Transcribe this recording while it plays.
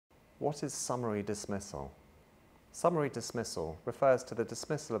What is summary dismissal? Summary dismissal refers to the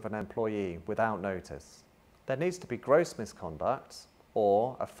dismissal of an employee without notice. There needs to be gross misconduct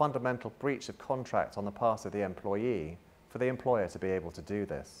or a fundamental breach of contract on the part of the employee for the employer to be able to do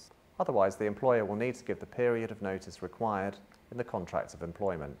this. Otherwise, the employer will need to give the period of notice required in the contract of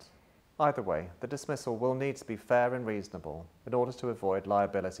employment. Either way, the dismissal will need to be fair and reasonable in order to avoid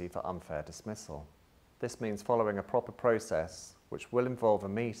liability for unfair dismissal. This means following a proper process which will involve a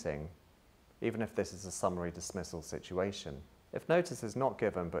meeting, even if this is a summary dismissal situation. If notice is not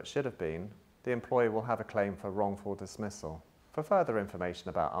given but should have been, the employer will have a claim for wrongful dismissal. For further information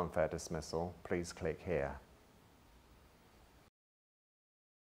about unfair dismissal, please click here.